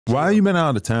Why you been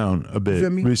out of town a bit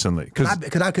recently?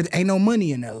 Because ain't no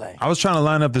money in LA. I was trying to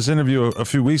line up this interview a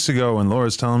few weeks ago, and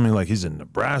Laura's telling me like he's in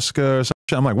Nebraska or something.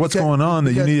 I'm like, what's going on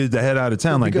that you needed to head out of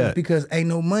town like that? Because ain't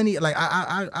no money. Like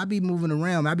I be moving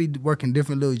around. I be working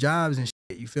different little jobs and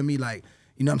shit. You feel me? Like,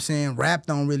 you know what I'm saying? Rap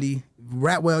don't really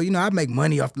rap well. You know, I make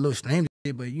money off the little streams and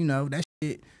shit, but you know that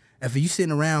shit. If you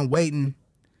sitting around waiting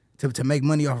to make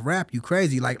money off rap, you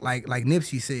crazy. Like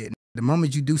Nipsey said, the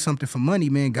moment you do something for money,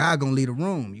 man, God gonna leave the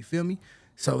room. You feel me?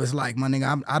 So it's like, my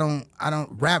nigga, I don't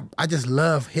rap. I just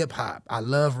love hip hop. I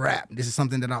love rap. This is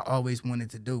something that I always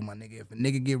wanted to do, my nigga. If a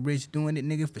nigga get rich doing it,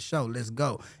 nigga, for sure, let's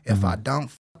go. If I don't,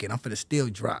 fuck it, I'm finna still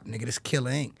drop, nigga. This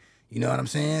killer ain't. You know what I'm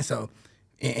saying? So,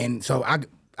 and so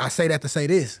I say that to say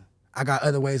this. I got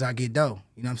other ways I get dough.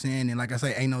 You know what I'm saying? And like I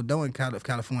say, ain't no dough in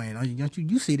California. Don't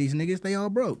you see these niggas? They all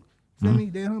broke. Feel me?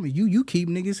 They homie. You keep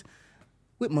niggas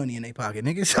with money in their pocket,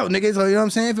 nigga. So niggas, so you know what I'm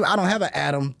saying? I don't have an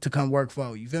Adam to come work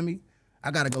for. You feel me? I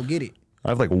gotta go get it. I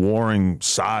have like warring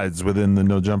sides within the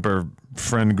No Jumper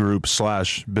friend group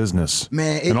 / business.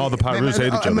 Man, and all the Pyrus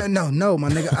hate each other. No, my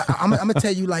nigga. I'm gonna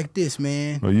tell you like this,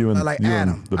 man. Well, you and like you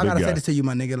Adam. And I gotta say this to you,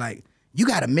 my nigga. Like, you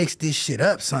gotta mix this shit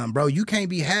up, son, bro. You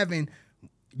can't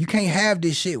have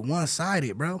this shit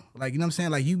one-sided, bro. Like, you know what I'm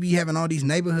saying? Like, you be having all these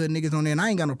neighborhood niggas on there, and I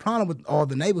ain't got no problem with all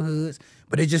the neighborhoods,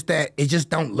 but it's just that it just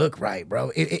don't look right,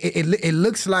 bro. It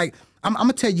looks like, I'm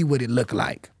gonna tell you what it looked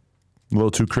like. A little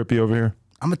too crippy over here.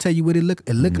 I'm gonna tell you what it looked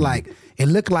like. It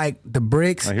looked like the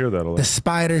Briccs, I hear that a lot. The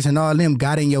Spiders, and all them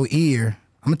got in your ear.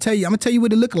 I'm gonna tell you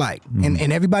what it looked like. And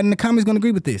everybody in the comments gonna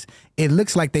agree with this. It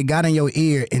looks like they got in your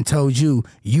ear and told you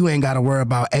ain't gotta worry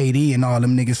about AD and all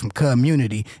them niggas from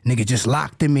community. Nigga, just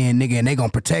lock them in, nigga, and they gonna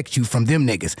protect you from them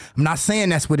niggas. I'm not saying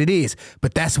that's what it is,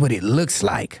 but that's what it looks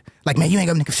like. Like, man, you ain't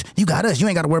got niggas, you got us. You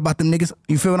ain't gotta worry about them niggas.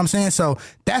 You feel what I'm saying? So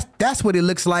that's what it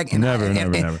looks like. And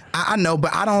never. I know,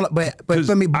 but I don't. But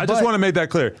for me, I just want to make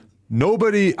that clear.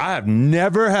 I have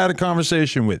never had a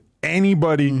conversation with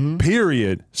anybody,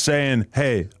 period, saying,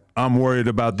 hey, I'm worried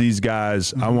about these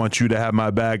guys. I want you to have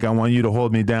my back. I want you to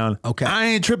hold me down. Okay. I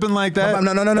ain't tripping like that.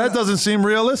 No. That doesn't seem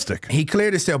realistic. He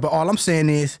cleared himself, but all I'm saying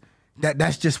is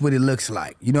that's just what it looks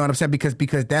like. You know what I'm saying?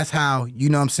 Because that's how, you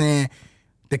know what I'm saying,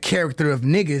 the character of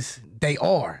niggas they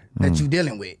are that you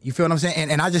dealing with. You feel what I'm saying?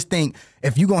 And I just think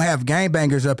if you gonna have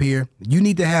gangbangers up here, you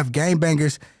need to have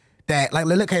gangbangers that, like,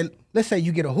 look, hey, let's say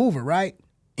you get a Hoover, right?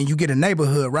 And you get a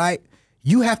neighborhood, right?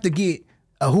 You have to get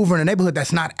a Hoover in a neighborhood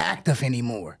that's not active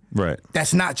anymore. Right.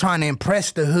 That's not trying to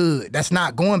impress the hood. That's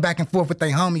not going back and forth with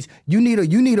their homies. You need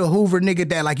a Hoover nigga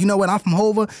that, like, you know what, I'm from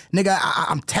Hoover. Nigga,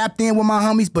 I'm tapped in with my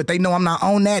homies, but they know I'm not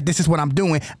on that. This is what I'm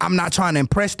doing. I'm not trying to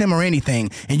impress them or anything.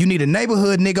 And you need a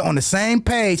neighborhood nigga on the same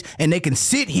page, and they can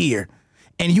sit here.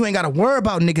 And you ain't got to worry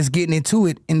about niggas getting into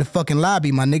it in the fucking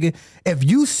lobby, my nigga. If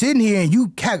you sitting here and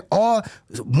you all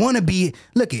wannabe,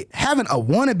 having a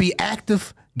wannabe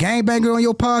active gangbanger on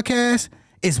your podcast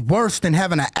is worse than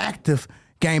having an active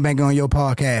gangbanger on your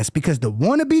podcast, because the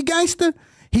wannabe gangster,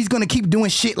 he's gonna keep doing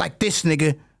shit like this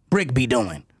nigga Bricc be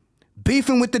doing.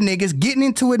 Beefing with the niggas, getting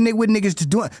into it with niggas,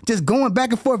 just going back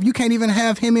and forth. You can't even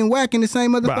have him and Wack in the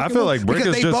same motherfucker. But I feel like Bricc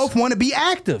because is they both want to be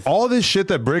active. All this shit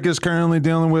that Bricc is currently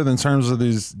dealing with in terms of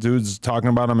these dudes talking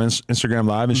about him on Instagram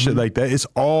Live and shit like that, it's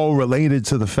all related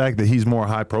to the fact that he's more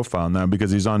high profile now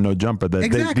because he's on No Jumper.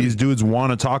 That these dudes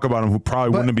want to talk about him who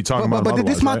probably wouldn't be talking about him otherwise. But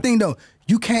this is my thing though.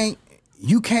 You can't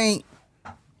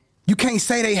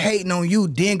say they hating on you,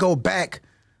 then go back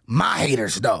my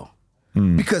haters though,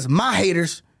 because my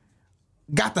haters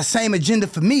got the same agenda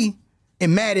for me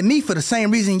and mad at me for the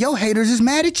same reason your haters is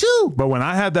mad at you. But when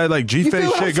I had that like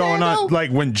G-Face shit going on,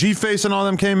 like when G-Face and all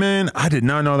them came in, I did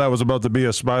not know that was about to be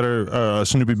a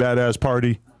Snoopy Badazz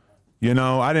party. You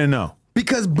know, I didn't know.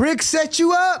 Because Bricc set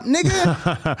you up,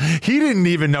 nigga. He didn't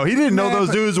even know. He didn't know those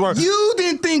dudes were. You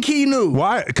didn't think he knew.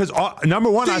 Why? Because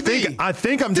number one, TV, I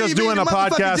think I'm just doing a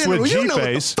podcast with G-Face. You know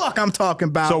what the fuck I'm talking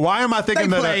about. So why am I thinking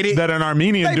that an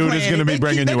Armenian dude is going to be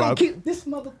bringing you up? This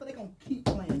motherfucker, they gonna keep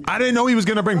playing. I didn't know he was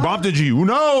going to bring Bumpta G.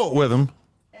 with him.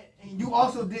 And you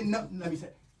also didn't know. Let me say.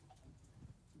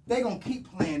 They gonna keep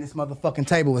playing this motherfucking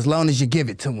table as long as you give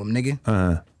it to them, nigga.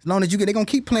 As long as you get, they gonna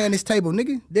keep playing this table,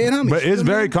 nigga. Dead homies. But it's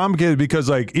very complicated because,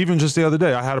 like, even just the other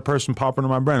day, I had a person pop into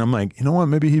my brain. I'm like, you know what?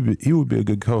 Maybe he would be a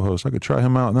good co-host. I could try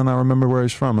him out. And then I remember where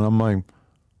he's from, and I'm like,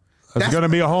 that's gonna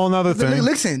be a whole nother thing.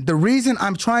 Listen, the reason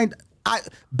I'm trying,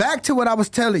 back to what I was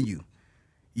telling you.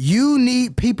 You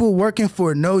need people working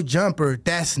for No Jumper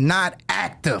that's not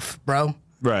active, bro.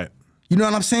 Right. You know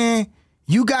what I'm saying?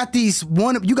 You got these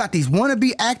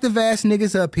wannabe active ass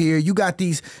niggas up here. You got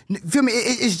these, feel me?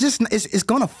 It's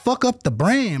gonna fuck up the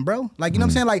brand, bro. Like, you know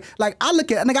what I'm saying? Like I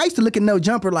look at, nigga, I used to look at No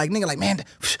Jumper like, nigga, like, man,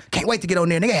 can't wait to get on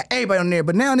there. Nigga had everybody on there,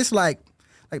 but now it's like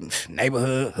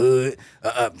neighborhood, hood,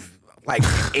 like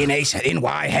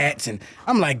NY hats, and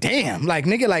I'm like, damn, like,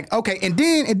 nigga, like, okay. And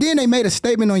then they made a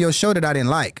statement on your show that I didn't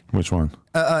like. Which one?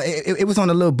 It was on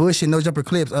a little Bush and No Jumper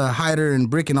clips. Hyder and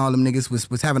Bricc and all them niggas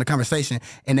was having a conversation,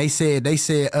 and they said,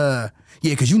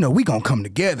 yeah, cause you know we gonna come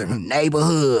together,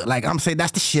 neighborhood. Like, I'm saying,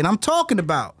 that's the shit I'm talking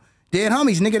about. Dead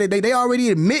homies, nigga, they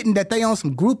already admitting that they on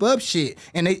some group up shit,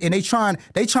 and they trying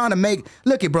to make,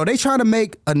 look it, bro, they trying to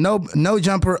make a no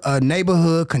jumper a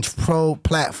neighborhood control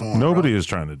platform. Nobody bro. is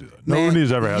trying to do that. Man,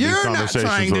 nobody's ever had these conversations. You're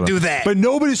not trying to do that. But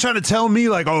nobody's trying to tell me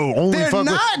like, oh, only they're fuck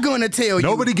not with, gonna tell you.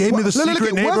 Nobody gave me the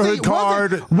secret neighborhood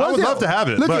card. I would love to have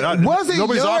it, but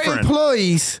nobody's offering.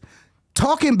 Employees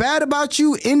talking bad about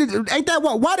you? Ain't that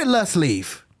what? Why did Lush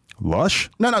leave? Lush?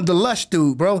 No, the Lush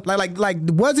dude, bro. Like,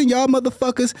 wasn't y'all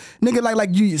motherfuckers, nigga? Like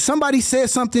you. Somebody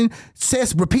said something,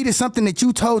 repeated something that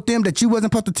you told them that you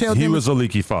wasn't supposed to tell them. He was a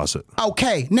leaky faucet.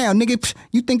 Okay, now, nigga,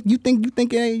 you think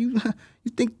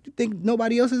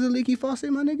nobody else is a leaky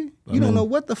faucet, my nigga? You don't know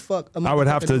what the fuck. I would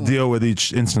have to deal with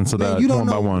each instance of that one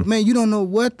by one. Man, you don't know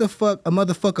what the fuck a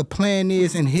motherfucker plan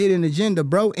is and hidden agenda,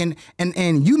 bro. And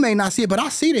you may not see it, but I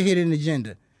see the hidden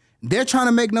agenda. They're trying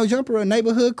to make No Jumper a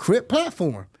neighborhood Crip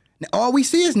platform. All we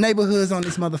see is neighborhoods on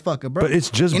this motherfucker, bro. But it's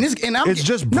just Bricc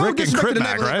and Crip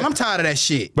Mac, right? I'm tired of that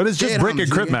shit. But it's just Bricc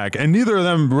and Crip Mac, and neither of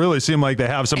them really seem like they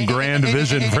have some grand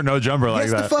vision for No Jumper like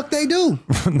that. Yes, the fuck they do.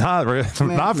 Not really,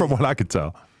 not from what I could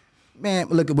tell. Man,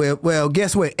 look, well,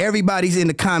 guess what? Everybody's in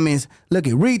the comments.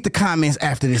 Read the comments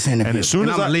after this interview. And as soon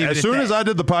as I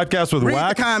did the podcast with Wack, read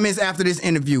the comments after this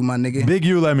interview, my nigga. Big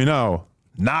U let me know.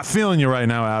 Not feeling you right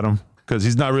now, Adam. Because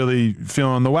he's not really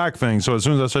feeling the Wack thing. So as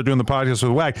soon as I start doing the podcast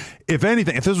with Wack, if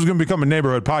anything, if this was going to become a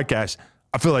neighborhood podcast,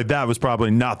 I feel like that was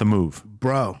probably not the move.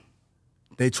 Bro,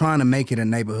 they trying to make it a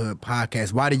neighborhood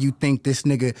podcast. Why do you think this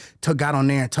nigga got on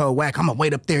there and told Wack, I'm going to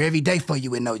wait up there every day for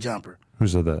you in No Jumper? Who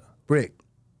said that? Bricc.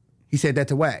 He said that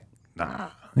to Wack. Nah,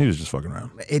 he was just fucking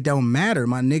around. It don't matter,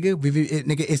 my nigga.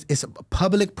 It's a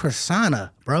public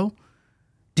persona, bro.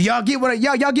 Do y'all get what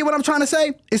y'all get what I'm trying to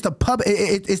say? It's the pub.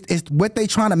 It's what they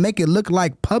trying to make it look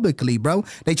like publicly, bro.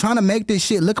 They trying to make this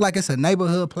shit look like it's a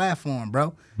neighborhood platform, bro. You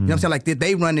know what I'm saying? Like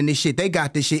they running this shit. They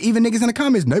got this shit. Even niggas in the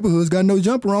comments, neighborhoods got No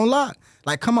Jumper on lock.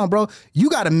 Like, come on, bro. You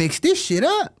got to mix this shit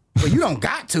up. Well, you don't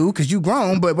got to because you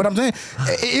grown. But what I'm saying,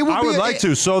 I would like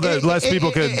to so that less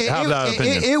people could have that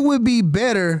opinion. It would be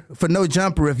better for No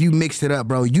Jumper if you mixed it up,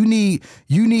 bro. You need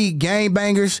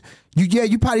gangbangers.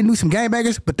 You probably knew some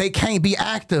gangbangers, but they can't be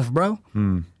active, bro.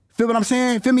 Feel what I'm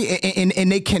saying? Feel me? And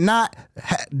they cannot,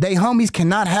 they homies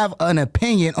cannot have an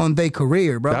opinion on their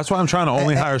career, bro. That's why I'm trying to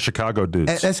only hire Chicago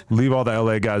dudes. Leave all the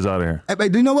LA guys out of here.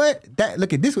 Do you know what?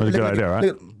 Look at this. That's a good idea,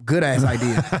 right? Good ass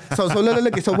idea. So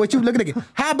look at. So what you looking at?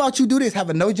 How about you do this? Have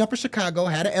a No Jumper Chicago,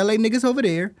 had a LA niggas over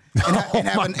there, and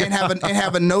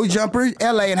have a No Jumper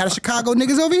LA and have a Chicago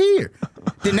niggas over here.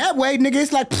 Then that way, nigga,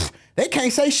 it's like they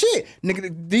can't say shit.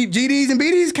 Nigga, the GDs and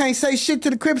BDs can't say shit to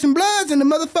the Crips and Bloods, and the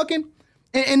motherfucking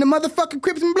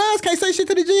Crips and Bloods can't say shit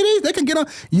to the GDs. They can get on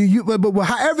but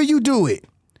however you do it,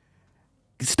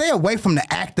 stay away from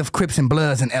the active Crips and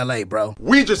Bloods in LA, bro.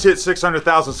 We just hit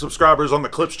 600,000 subscribers on the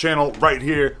Clips channel right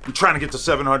here. We're trying to get to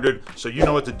 700, so you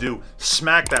know what to do.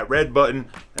 Smack that red button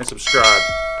and subscribe.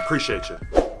 Appreciate you.